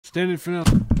extended finale.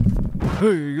 Hey,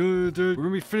 we're gonna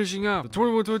be finishing up the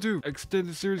 21-22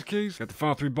 extended series case. Got the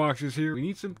final 3 boxes here. We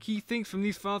need some key things from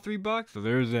these final 3 boxes, so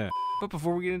there's that. But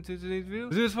before we get into today's video,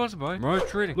 this is sponsored by Miraj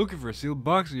Trading. Looking for a sealed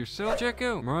box of yourself? Check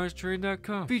out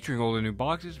MirajTrading.com, featuring old and new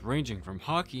boxes ranging from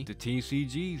hockey to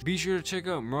TCGs. Be sure to check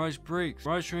out Miraj Breaks,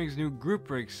 Miraj Trading's new group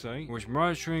break site, which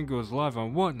Miraj Trading goes live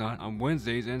on Whatnot on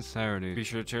Wednesdays and Saturdays. Be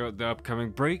sure to check out the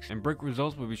upcoming breaks, and break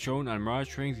results will be shown on Miraj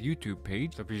Trading's YouTube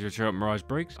page, so be sure to check out Miraj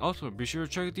Breaks. Also, be sure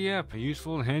to check out the app, a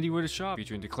useful and handy way to shop,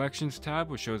 featuring the collections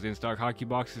tab, which shows in-stock hockey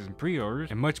boxes and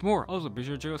pre-orders, and much more. Also, be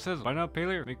sure to check out Sezzle. Buy now, pay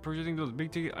later, make purchasing those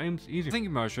big ticket items easier. Thank you,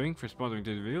 Miraj Trading, for sponsoring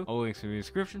today's video. All links in the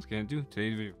description. Let's get into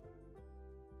today's video.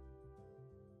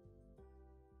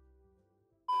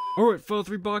 Alright, final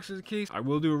 3 boxes of the case. I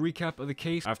will do a recap of the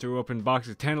case after we open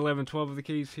boxes 10, 11, 12 of the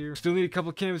case here. Still need a couple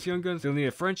of canvas young guns. Still need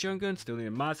a French young gun. Still need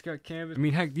a mascot canvas. I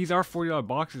mean, heck, these are $40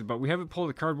 boxes, but we haven't pulled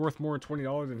a card worth more than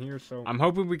 $20 in here, so I'm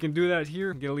hoping we can do that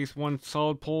here and get at least one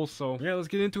solid pull. So yeah, let's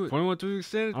get into it. 21-22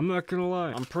 extended. I'm not gonna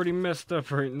lie, I'm pretty messed up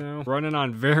right now. Running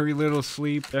on very little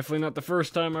sleep. Definitely not the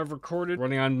first time I've recorded.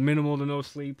 Running on minimal to no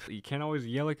sleep. You can't always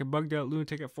yell like a bugged out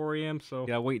lunatic at 4 AM, so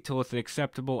yeah, wait till it's an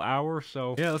acceptable hour.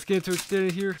 So yeah, let's get into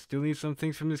extended here. Still need some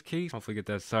things from this case. Hopefully get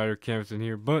that cider canvas in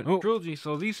here. But trilogy,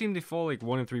 so these seem to fall like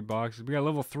 1 in 3 boxes. We got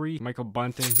level 3 Michael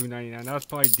Bunting, $2.99. That was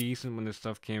probably decent when this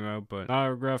stuff came out, but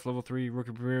autograph level 3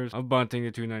 rookie premieres of Bunting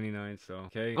at $2.99. So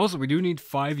okay. Also, we do need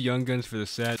 5 young guns for the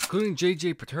set, including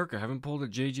JJ Peterka. I haven't pulled a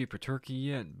JJ Peterka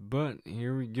yet, but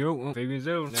here we go. Fabian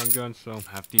Zetterlund young gun, so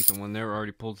half decent one there.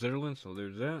 Already pulled Zetterlund, so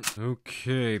there's that.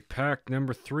 Okay, pack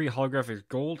number 3 holographic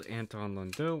gold Anton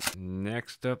Lundell.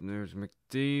 Next up, there's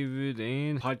McDavid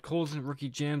and Podkolzin rookie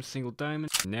gems single diamond.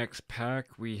 Next pack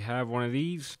we have one of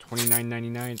these,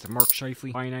 $29.99. It's a Mark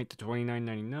Scheifele finite to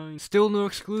 $29.99. Still no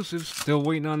exclusives. Still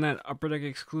waiting on that Upper Deck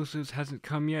exclusives. Hasn't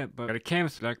come yet, but got a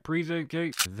canvas back Prize.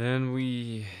 Okay. Then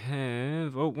we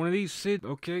have one of these Sid.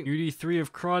 Okay, UD3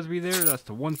 of Crosby there. That's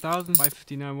the 1,000.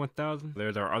 559 1,000.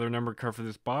 There's our other numbered card for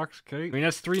this box. Okay, I mean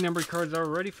that's 3 numbered cards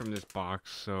already from this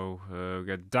box. So we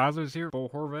got Dazzlers here. Bo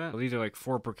Horvat. So these are like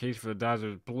 4 per case for the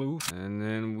Dazzlers blue. And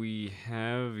then we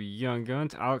have Young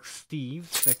Guns, Alex Steves,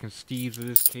 second Steves of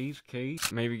this case. Okay,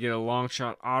 maybe get a long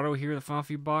shot auto here in the final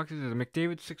few boxes. There's a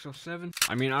McDavid 607.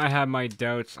 I mean, I have my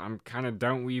doubts. I'm kind of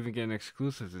doubting we even get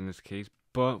exclusives in this case.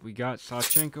 But we got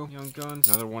Sachenko, young gun.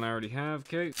 Another one I already have.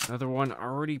 Okay. Another one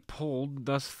already pulled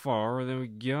thus far. Then we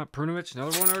got Prunovich.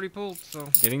 Another one already pulled. So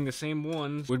getting the same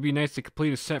ones. Would be nice to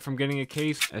complete a set from getting a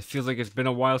case. It feels like it's been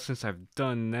a while since I've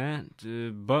done that.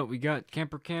 But we got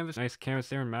Camper Canvas. Nice canvas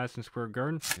there in Madison Square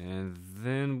Garden. And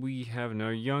then we have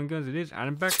another young guns. It is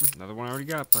Adam Beckman. Another one I already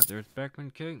got. But there's Beckman.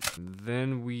 Okay. And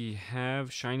then we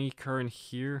have shiny card in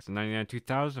here. It's a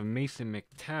 99-2000 of Mason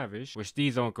McTavish. Which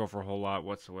these don't go for a whole lot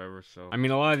whatsoever. So I mean,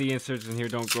 a lot of the inserts in here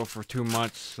don't go for too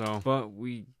much, so. But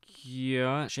we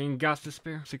got Shane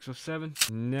Gostisbehere, 607.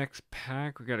 Next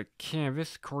pack, we got a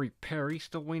canvas, Corey Perry.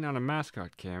 Still waiting on a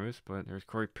mascot canvas, but there's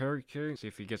Corey Perry. Okay, see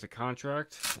if he gets a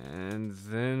contract. And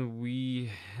then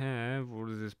we have, what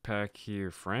is this pack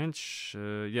here? French?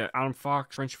 Yeah, Adam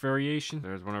Fox, French variation.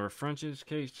 There's one of our Frenches.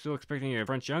 Okay, still expecting a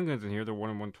French Young Guns in here. They're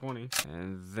 1 in 120.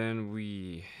 And then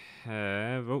we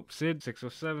have Sid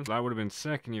 607. That would have been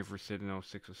second year for Sid in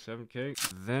 0607. Okay.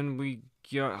 Then we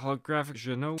got holographic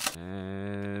Jeannot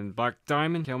and Black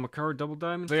Diamond, Kale McCarr double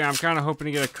diamond. So yeah, I'm kind of hoping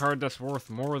to get a card that's worth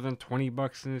more than 20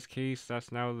 bucks in this case.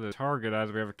 That's now the target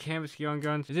as we have a canvas young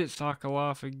guns. Is it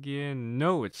Sokolov again?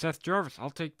 No, it's Seth Jarvis.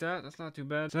 I'll take that. That's not too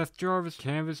bad. Seth Jarvis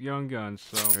canvas young guns.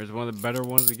 So there's one of the better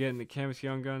ones to get in the canvas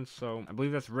young guns. So I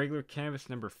believe that's regular canvas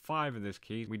number 5 in this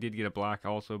case. We did get a black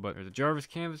also, but there's a Jarvis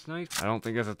canvas. Nice. I don't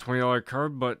think that's a $20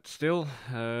 card, but still,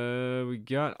 we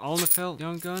got Alnefeld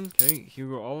young guns. Okay,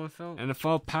 Hugo Alnefeld and a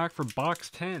fall pack for box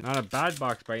 10. Not a bad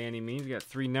box by any means. We got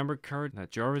 3 numbered cards. That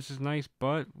Jarvis is nice,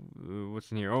 but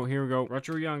what's in here? Oh, here we go.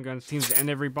 Retro young guns. Seems to end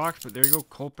every box, but there you go.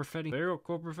 Cole Perfetti. There you go.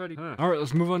 Cole Perfetti. Alright,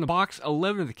 let's move on to box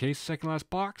 11 of the case. Second last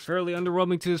box. Fairly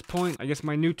underwhelming to this point. I guess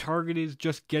my new target is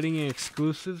just getting an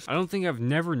exclusives. I don't think I've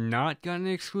never not gotten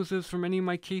exclusives from any of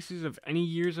my cases of any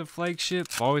years of flagship.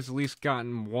 I've always at least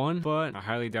gotten one, but I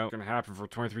highly doubt it's going to happen for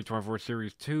 23-24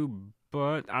 Series 2.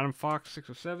 But Adam Fox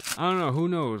 607. I don't know, who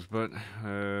knows, but what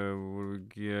do we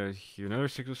get here? Another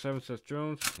 607 Seth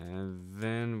Jones. And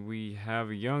then we have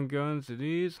a Young Guns. It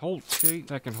is Holtz. Okay.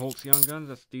 Second Holtz Young Guns.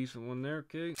 That's a decent one there.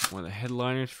 Okay. One of the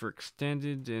headliners for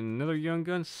extended. And another Young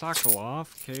Gun, Sokolov.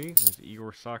 Okay. There's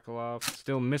Igor Sokolov.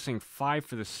 Still missing 5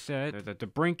 for the set. There's a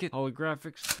DeBrincat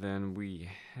holographics. Then we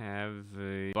have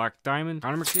a Black Diamond.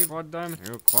 Connor McDavid. Quad Diamond.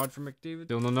 There you go. Quad for McDavid.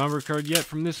 Still no number card yet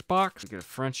from this box. We got a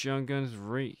French Young Guns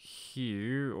right here.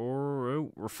 here, or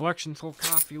reflections, Cole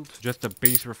Caulfield. Just the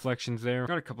base reflections there.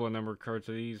 Got a couple of numbered cards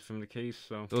of these from the case,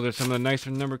 so those are some of the nicer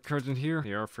numbered cards in here.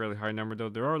 They are fairly high numbered though.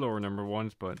 There are lower number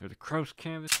ones, but there's a Kraus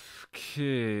canvas.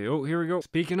 Okay, oh, here we go.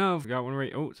 Speaking of, we got one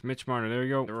right. Oh, it's Mitch Marner. There we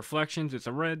go. The reflections, it's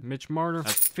a red Mitch Marner.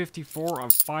 That's 54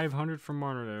 of 500 from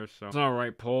Marner there, so it's an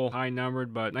alright pull. High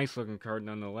numbered, but nice looking card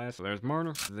nonetheless. So there's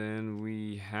Marner. Then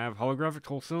we have holographic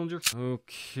Cole Sillinger.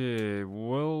 Okay,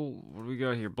 well, what do we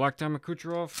got here? Black Diamond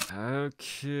Kucherov.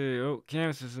 Okay, oh,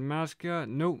 canvas is a mascot.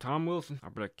 Nope, Tom Wilson.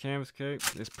 I'll put a canvas cape.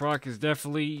 This product is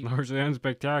definitely largely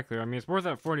unspectacular. I mean, it's worth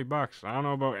that $40. I don't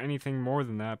know about anything more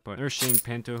than that, but there's Shane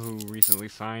Pinto, who recently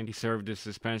signed. He served his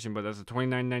suspension, but that's a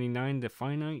 $29.99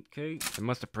 Definite cape. They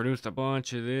must have produced a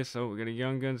bunch of this. Oh, we got a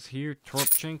Young Guns here.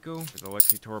 Toropchenko. There's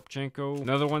Alexei Toropchenko.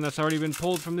 Another one that's already been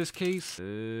pulled from this case.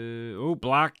 Oh,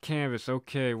 black canvas.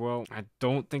 Okay, well, I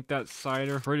don't think that's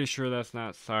cider. Pretty sure that's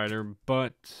not cider,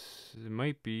 but it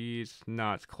might be. It's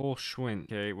not. It's Cole Schwint.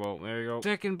 Okay, well, there you go.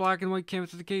 Second black and white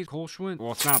canvas of the case. Cole Schwint.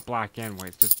 Well, it's not black and white.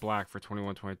 It's just black for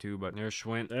 21-22, but there's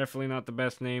Schwint. Definitely not the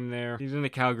best name there. He's in the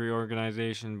Calgary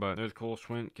organization, but there's Cole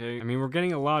Schwint. Okay. I mean, we're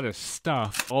getting a lot of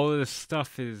stuff. All of this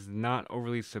stuff is not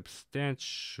overly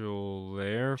substantial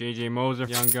there. JJ Moser.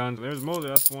 Young Guns. There's Moser.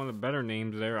 That's one of the better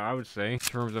names there, I would say, in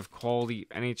terms of quality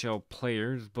NHL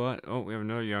players, but, oh, we have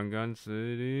another Young Guns.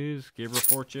 It is Gabriel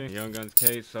Forte. Young Guns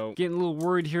case. So, getting a little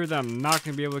worried here that I'm not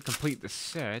going to be able to complete the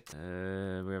set.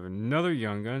 We have another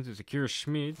Young Guns. It's Akira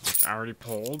Schmid, which I already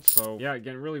pulled. So, yeah,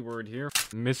 getting really worried here.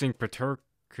 Missing Paterk.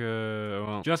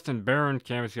 Well, Justin Barron,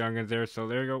 canvas Young Guns there, so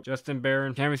there you go. Justin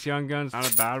Barron, canvas Young Guns,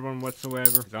 not a bad one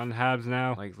whatsoever. He's on Habs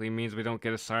now. Likely means we don't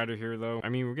get a cider here though. I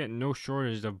mean, we're getting no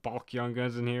shortage of bulk Young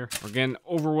Guns in here. We're getting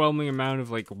overwhelming amount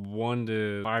of like $1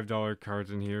 to $5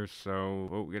 cards in here. So,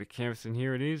 oh, we got a canvas in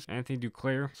here. It is Anthony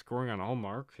Duclair, scoring on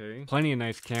Hallmark. Okay, plenty of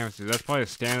nice canvases. That's probably the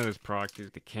standard of this product, is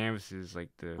the canvases, like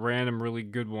the random really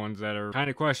good ones that are kind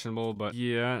of questionable, but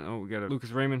yeah. Oh, we got a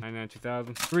Lucas Raymond,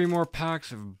 99-2000. 3 more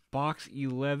packs of box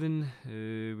 11.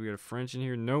 We got a French in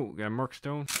here. No, we got a Mark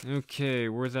Stone. Okay,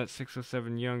 where's that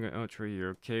 607 Young Gun? Oh, it's right here.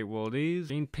 Okay, well, it is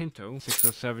Jane Pinto.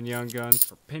 607 Young Guns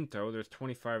for Pinto. There's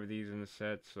 25 of these in the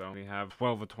set, so we have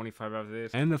 12 of 25 after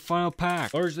this. And the final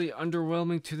pack. Largely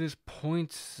underwhelming to this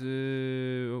point.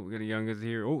 Oh, we got a Young Guns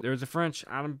here. Oh, there's a French.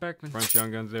 Adam Beckman. French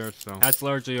Young Guns there, so that's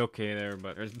largely okay there,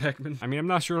 but there's Beckman. I mean, I'm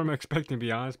not sure what I'm expecting, to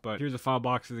be honest, but here's the final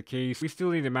box of the case. We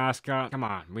still need a mascot. Come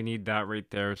on, we need that right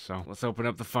there, so let's open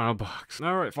up the final box.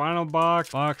 Alright, final box.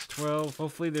 Box 12.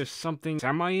 Hopefully there's something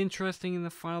semi-interesting in the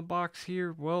final box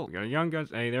here. Well, we got a Young Guns.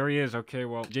 Hey, there he is. Okay,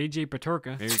 well, JJ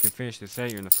Paterka. Maybe we can finish the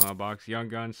set here in the final box. Young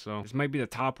Guns, so this might be the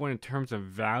top one in terms of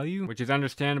value, which is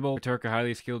understandable. Paterka,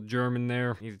 highly skilled German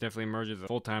there. He's definitely emerged as a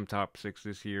full-time top 6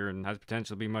 this year and has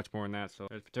potential to be much more than that, so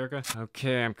there's Paterka.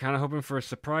 Okay, I'm kind of hoping for a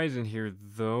surprise in here,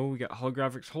 though. We got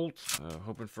holographics Holtz.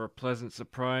 Hoping for a pleasant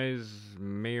surprise.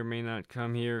 May or may not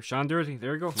come here. Sean Dursey.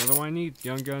 There we go. Another one I need.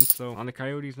 Young Guns, so on the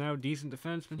Coyotes now. Decent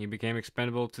defenseman. He became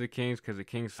expendable to the Kings because the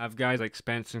Kings have guys like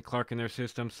Spence and Clark in their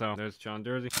system, so there's John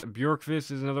Dursey.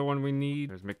 Bjorkvist is another one we need.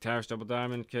 There's McTavish double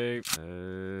diamond cape.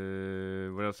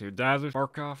 What else here? Dazzers.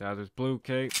 Barkov. Dazzers blue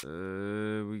cape.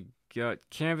 We got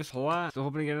canvas a lot. Still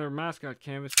hoping to get another mascot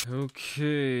canvas. Okay.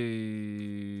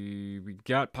 We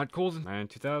got Podkolzin,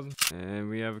 2000. And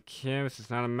we have a canvas. It's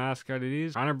not a mascot. It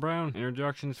is Connor Brown.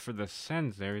 Introductions for the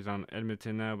Sens there. He's on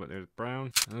Edmonton now, but there's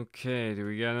Brown. Okay. Do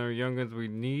we got another Young Guns we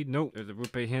need? Nope. There's a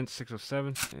Rupe Hint,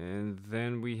 607. And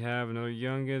then we have another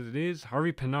Young Guns. It is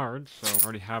Harvey Pinard. So I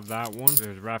already have that one.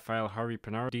 There's Raphael Harvey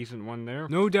Pinard. Decent one there.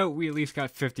 No doubt we at least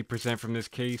got 50% from this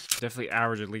case. Definitely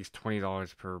average at least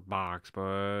 $20 per box,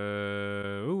 but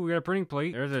ooh, we got a printing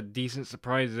plate. There's a decent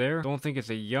surprise there. Don't think it's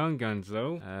a Young Guns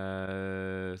though.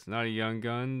 It's not a Young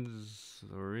Guns.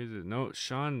 Or is it? No, it's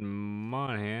Sean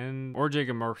Monahan. Or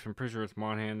Jacob Marks. I'm pretty sure it's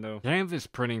Monahan though. Canvas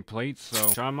printing plate. So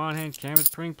Sean Monahan, canvas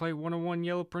printing plate, 101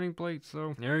 yellow printing plate.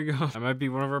 So there you go. That might be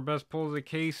one of our best pulls of the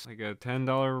case. Like a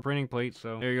 $10 printing plate.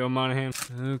 So there you go, Monahan.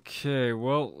 Okay,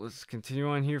 well, let's continue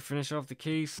on here. Finish off the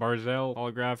case. Barzell,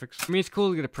 holographics. I mean, it's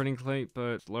cool to get a printing plate,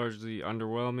 but it's largely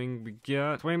underwhelming. We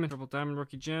got Swayman, triple diamond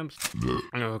rookie gems.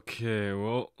 Okay,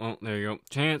 well, oh, there you go.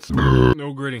 Chance.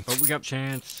 No gritty. But we got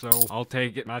Chance, so I'll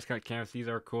take it. Mascot canvas. These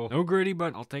are cool. No gritty,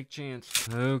 but I'll take Chance.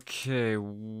 Okay,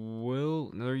 well,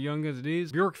 another Young Young Guns it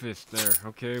is. Bjorkfist there.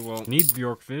 Okay, well, needs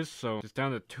Bjorkfist, so just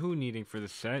down to 2 needing for the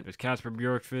set. There's Casper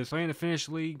Bjorkfist. Playing the Finnish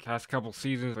League. Past couple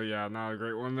seasons, so yeah, not a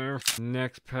great one there.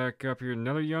 Next pack up here,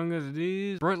 another Young Guns it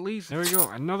is. Brett Leeson. There we go.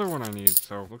 Another one I need.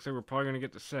 So, looks like we're probably going to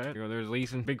get the set. There you go, there's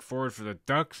Leeson. Big forward for the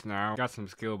Ducks now. Got some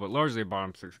skill, but largely a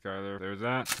bottom 6 guy there. There's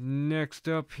that. Next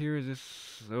up here is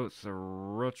this. Oh, it's a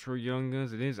retro Young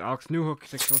Guns. It is Alex Newhook,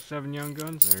 607 Young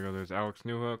Guns. There you go, there's Alex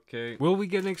Newhook. Okay. Will we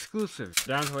get an exclusive?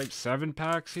 Down to like 7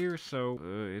 packs here, so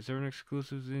is there an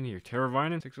exclusive in here?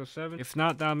 Terravinen, 607? If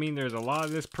not, that'll mean there's a lot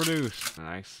of this produced. And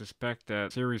I suspect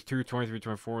that Series 2,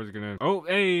 23-24 is gonna... Oh,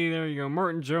 hey, there you go.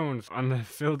 Martin Jones on the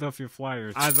Philadelphia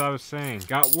Flyers. As I was saying,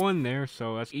 got one there,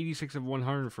 so that's 86 of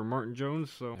 100 for Martin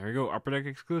Jones. So there you go, Upper Deck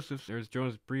exclusives. There's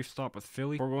Jones' brief stop with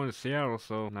Philly before going to Seattle,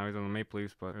 so now he's on the Maple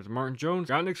Leafs. But there's Martin Jones,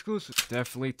 got an exclusive.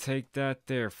 Definitely take that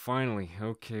there, finally.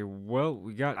 Okay, well,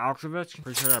 we got Alex Ovechkin.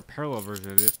 Pretty sure I got a parallel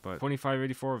version of this, but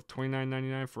 2584 of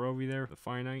 29.99 for Ovi there, the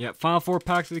finite. Yeah, final 4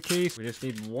 packs of the case. We just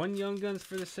need 1 Young Guns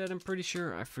for the set, I'm pretty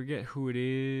sure. I forget who it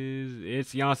is.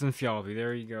 It's Janssen Fjallby.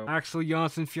 There you go. Axel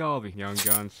Janssen Fjallby, Young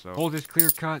Guns. So hold his clear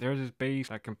cut. There's his base.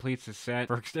 That completes the set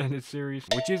for extended series,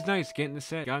 which is nice. Getting the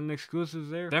set, gotten exclusives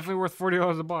there. Definitely worth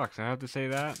 $40 a box. I have to say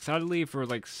that. Sadly, for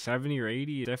like 70 or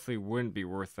 80, it definitely wouldn't be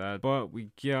worth that. But we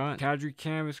got Kadri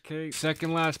Canvas case.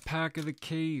 Second last pack of the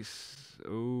case.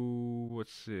 Oh,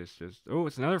 what's this? Oh,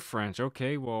 it's another French.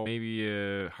 Okay, well, maybe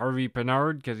Harvey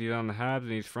Pinard, because he's on the Habs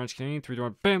and he's French Canadian.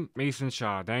 3-1. Bam! Mason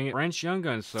Shaw. Dang it. French Young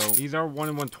Guns. So these are 1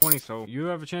 in 120. So you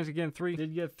have a chance of getting 3.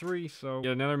 Did get 3. So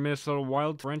get another Minnesota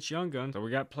Wild French Young Gun. So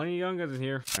we got plenty of Young Guns in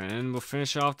here. And we'll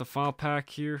finish off the final pack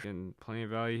here. Getting plenty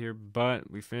of value here. But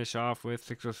we finish off with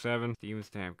 607 Steven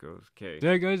Stamkos. Okay.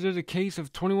 There, guys, there's a case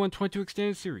of 21-22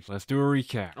 Extended Series. Let's do a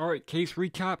recap. Alright, case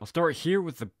recap. I'll start here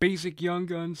with the basic Young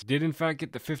Guns. Did in fact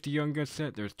get the 50 Young Guns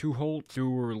set. There's 2 Holt, 2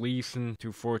 were Leeson,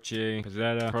 2 Fortier,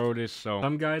 Pizzetta, Protus. So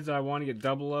some guys I want to get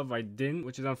double of, I didn't,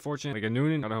 which is unfortunate. Like a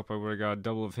Noonan, I hope I would have got a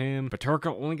double of him.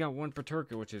 Paterka, only got 1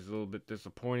 Paterka, which is a little bit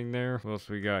disappointing there. What else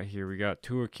we got here? We got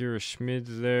 2 Akira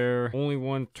Schmids there. Only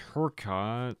 1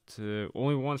 Turcotte,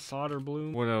 only 1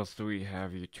 Soderblom. What else do we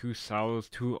have here? 2 Salos,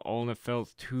 2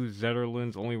 Alnefelds, 2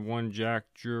 Zetterlands, only 1 Jack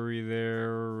Drury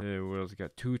there. What else we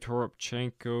got? 2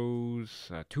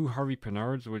 Toropchenkos, 2 Harvey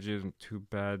Pinards, which isn't too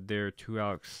bad there. 2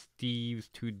 Alex Steves,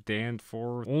 2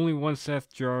 Danforth, only 1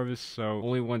 Seth Jarvis, so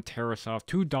only 1 Tarasov,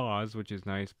 2 Dawes, which is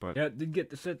nice. But yeah, did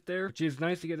get the set there, which is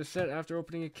nice to get a set after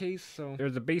opening a case. So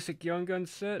there's a basic Young Gun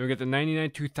set. We get the 99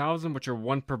 2000, which are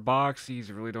 1 per box.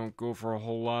 These really don't go for a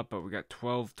whole lot, but we got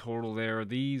 12 total there of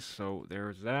these, so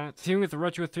there's that. Team with the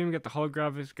retro theme, we got the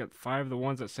holographics, got 5 of the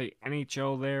ones that say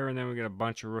NHL there, and then we got a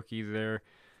bunch of rookies there.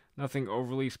 Nothing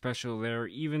overly special there.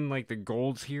 Even like the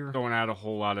golds here don't add a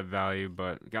whole lot of value,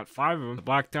 but got 5 of them. The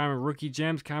Black Diamond Rookie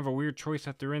Gems, kind of a weird choice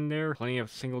that they're in there. Plenty of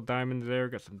single diamonds there.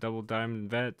 Got some double diamond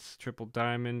vets, triple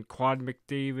diamond, quad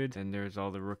McDavid, and there's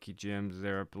all the rookie gems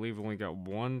there. I believe we only got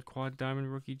 1 quad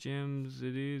diamond rookie gems.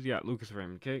 It is, yeah, Lucas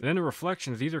Raymond. Okay. And then the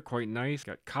reflections, these are quite nice.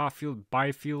 Got Caulfield,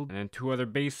 Byfield, and then 2 other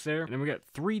base there. And then we got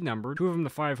 3 numbered. 2 of them the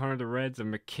 500, the Reds, of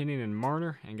McKinnon and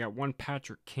Marner, and got 1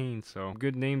 Patrick Kane. So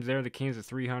good names there. The Canes are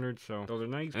 300. So those are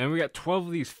nice. And then we got 12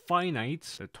 of these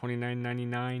finites at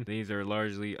 $29.99. These are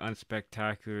largely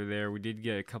unspectacular there. We did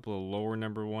get a couple of lower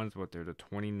number ones, but they're the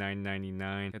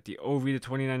 $29.99. Got the Ovi to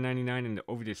 $29.99 and the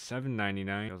Ovi to $7.99.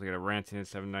 I also got a Rantanen at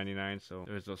 $7.99. So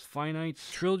there's those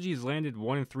finites. Trilogies landed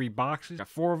 1 in 3 boxes. Got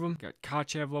 4 of them. Got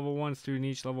Kachev level 1,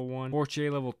 Studenic level 1,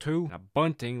 Fortier level 2, and a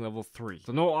Bunting level 3.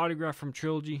 So no autograph from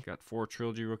Trilogy. Got 4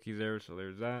 Trilogy rookies there, so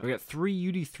there's that. We got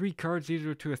 3 UD3 cards. These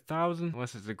are to 1,000,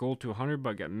 unless it's a gold to 100, but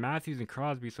I got Matthews and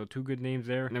Crosby, so 2 good names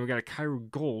there. And then we got a Cairo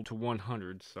Gold to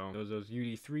 100. So those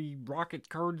UD3 Rocket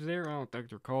cards there. I don't think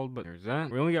they're called, but there's that.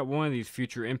 We only got 1 of these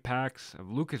future impacts of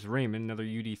Lucas Raymond, another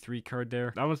UD3 card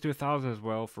there. That one's to 1,000 as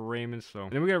well for Raymond. So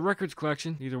and then we got a records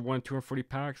collection. These are 1 in 240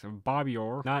 packs of Bobby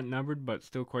Orr, not numbered, but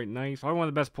still quite nice. Probably one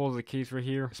of the best pulls of the case right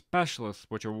here. Specialists,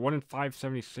 which are 1 in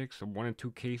 576, so 1 in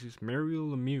 2 cases.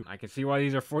 Mario Lemieux. I can see why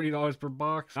these are $40 per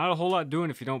box. Not a whole lot doing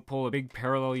if you don't pull a big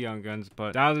parallel Young Guns,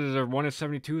 but thousands are 1 in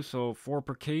 72, so 4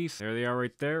 per case. There they are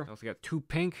right there. Also got 2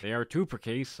 pink. They are 2 per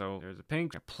case, so there's a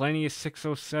pink. Got plenty of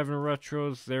 607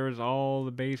 retros. There's all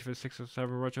the base for the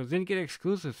 607 retros. Didn't get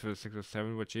exclusives for the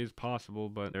 607, which is possible,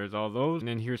 but there's all those. And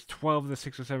then here's 12 of the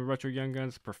 607 retro Young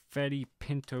Guns. Perfetti,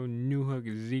 Pinto, Newhook,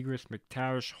 Zegras,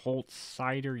 McTavish, Holt,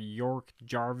 Sider, York,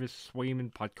 Jarvis,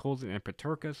 Swayman, Podkolzin, and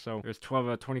Paterka. So there's 12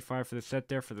 out of 25 for the set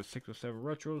there for the 607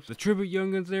 retros. The tribute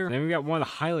Young Guns there. And then we got one of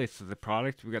the highlights of the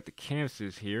product. We got the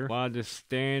canvases here. A lot of this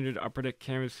standard upper deck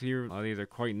canvas here. A lot of these are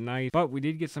quite nice, but we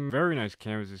did get some very nice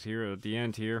canvases here at the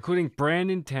end here, including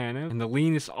Brandon Tanev and the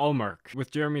Linus Ullmark,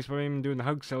 with Jeremy Swayman doing the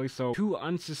hug celly. So 2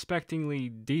 unsuspectingly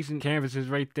decent canvases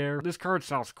right there. This card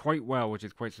sells quite well, which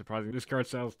is quite surprising. This card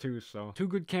sells too, so 2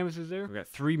 good canvases there. We got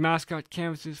 3 mascot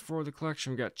canvases for the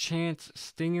collection. We got Chance,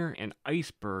 Stinger, and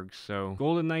Iceberg. So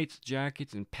Golden Knights,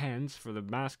 jackets, and pens for the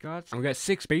mascots. And we got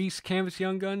 6 base canvas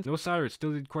Young Guns. No cider, it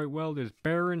still did quite well. There's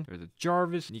Barron, there's a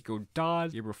Jarvis, Nico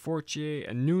Dodds, Gabriel Fortier,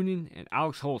 a Noonan, and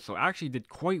Alex Holt. So actually did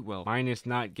quite well, minus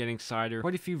not getting cider.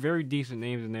 Quite a few very decent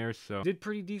names in there, so did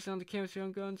pretty decent on the canvas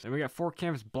Young Guns. And we got 4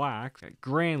 canvas blacks. Got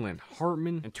Granlund,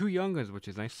 Hartman, and 2 Young Guns, which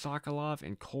is nice. Sokolov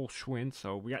and Cole Schwinn.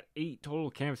 So we got 8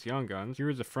 total canvas Young Guns.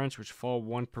 Here's the French, which fall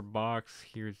 1 per box.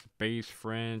 Here's the base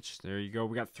French. There you go.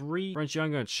 We got 3 French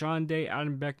Young Guns: Sean Day,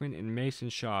 Adam Beckman, and Mason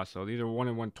Shaw. So these are 1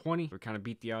 in 120. So we kind of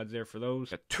beat the odds there for those.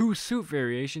 Got 2 suit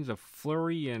variations of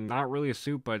Fleury, and not really a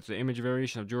suit, but it's an image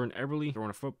variation of Jordan Eberle throwing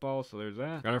a football. So there's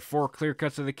that. Got our 4 clear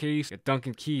cuts of the case. Got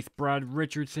Duncan Keith, Brad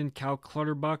Richardson, Cal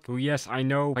Clutterbuck, who, yes, I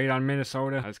know, played on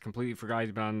Minnesota. I just completely forgot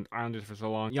he's been on Islanders for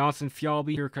so long. Janssen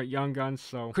Fjallby, clear cut Young Guns.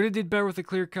 So could have did better with the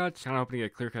clear cuts. Kind of hoping to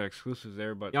get clear cut exclusives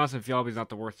there, but Janssen Fjallby's not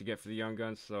the worst to get for the Young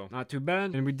Guns, so not too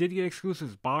bad. And we did get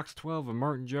exclusives, box 12 of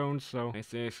Martin Jones, so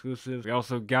nice exclusives. We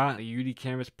also got a UD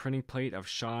Canvas printing plate of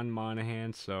Sean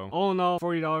Monahan. So all in all,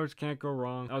 $40, can't go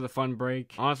wrong. That was a fun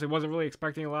break. Honestly, wasn't really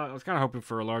expecting a lot. I was kind of hoping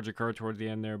for a larger card towards the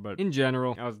end there, but in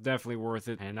general, that was definitely worth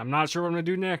it. And I'm not sure what I'm gonna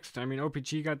do next. I mean,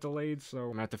 o-pee-chee got delayed, so I'm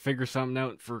gonna have to figure something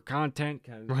out for content.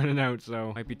 Kind of running out,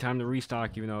 so might be time to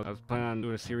restock, even though I was planning on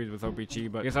doing a series with o-pee-chee,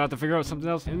 but I guess I'll have to figure out something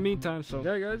else in the meantime. So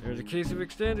yeah, guys, there's a case of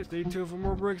extended. Stay tuned for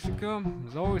more breaks to come.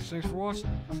 As always, thanks for watching.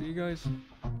 See you guys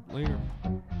later.